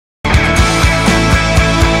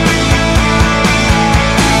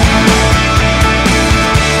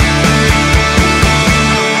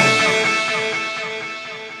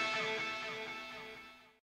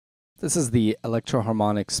This is the Electro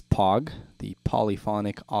Harmonix POG, the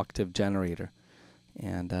polyphonic octave generator.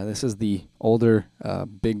 And this is the older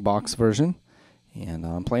big box version. And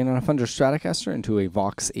I'm playing on a Fender Stratocaster into a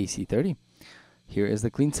Vox AC30. Here is the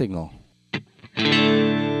clean signal.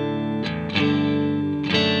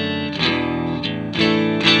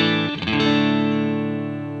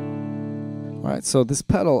 Alright, so this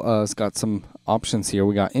pedal has got some options here.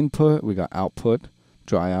 We got input, we got output,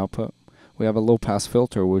 dry output. We have a low pass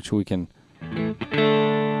filter which we can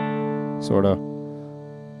sort of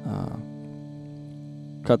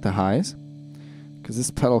cut the highs, because this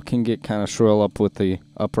pedal can get kind of shrill up with the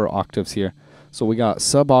upper octaves here. So we got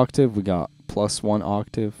sub octave, we got +1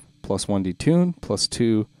 octave, +1 detuned,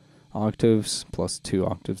 +2 octaves, +2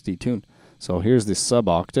 octaves detuned. So here's the sub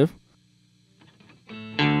octave.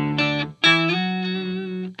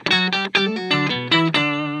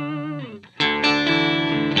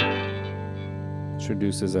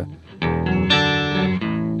 Introduces a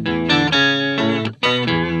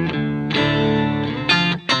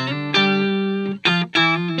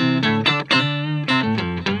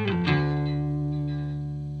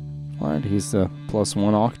alright, he's the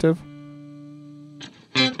 +1 octave.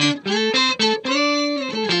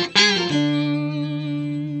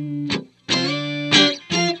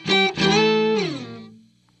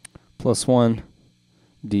 +1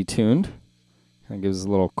 detuned. That gives a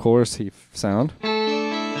little chorusy sound.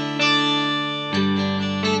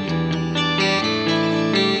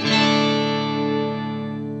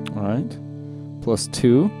 Alright,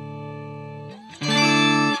 +2.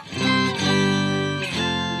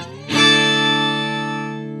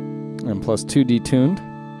 And +2 detuned.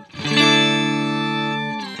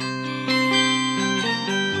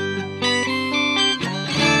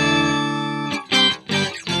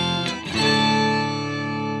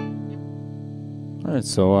 Alright,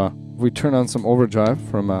 so we turn on some overdrive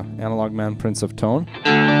from Analog Man Prince of Tone.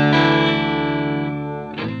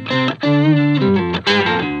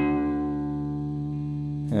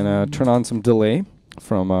 And turn on some delay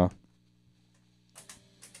from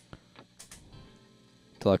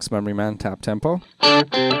Deluxe Memory Man Tap Tempo.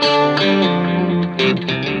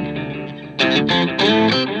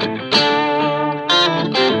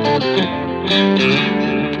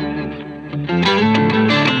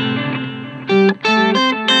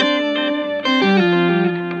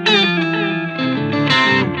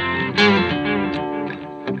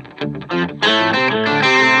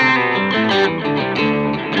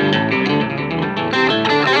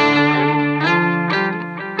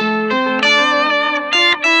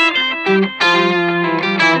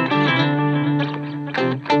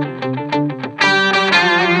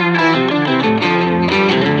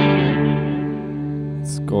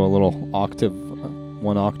 Let's go a little octave,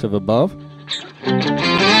 1 octave above.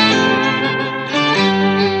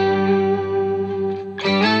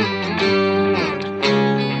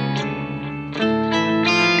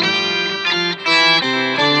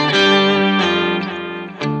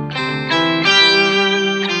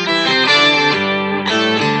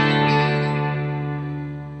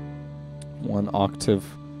 One octave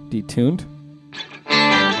detuned.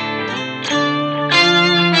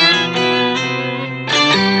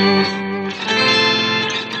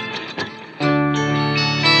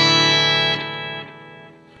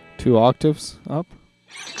 Two octaves up.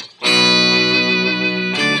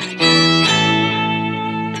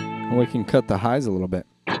 And we can cut the highs a little bit.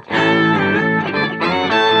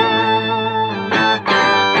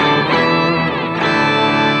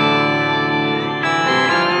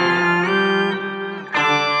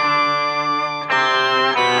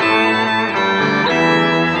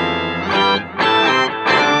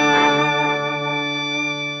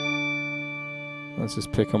 Let's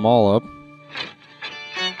just pick them all up.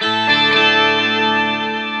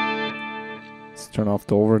 Let's turn off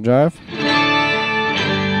the overdrive.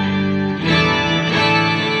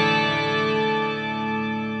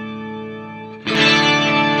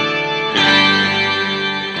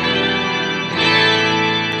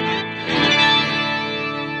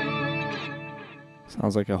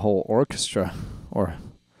 Sounds like a whole orchestra or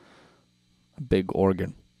a big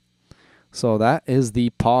organ. So that is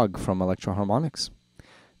the POG from Electro Harmonix.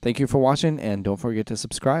 Thank you for watching, and don't forget to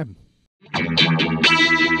subscribe.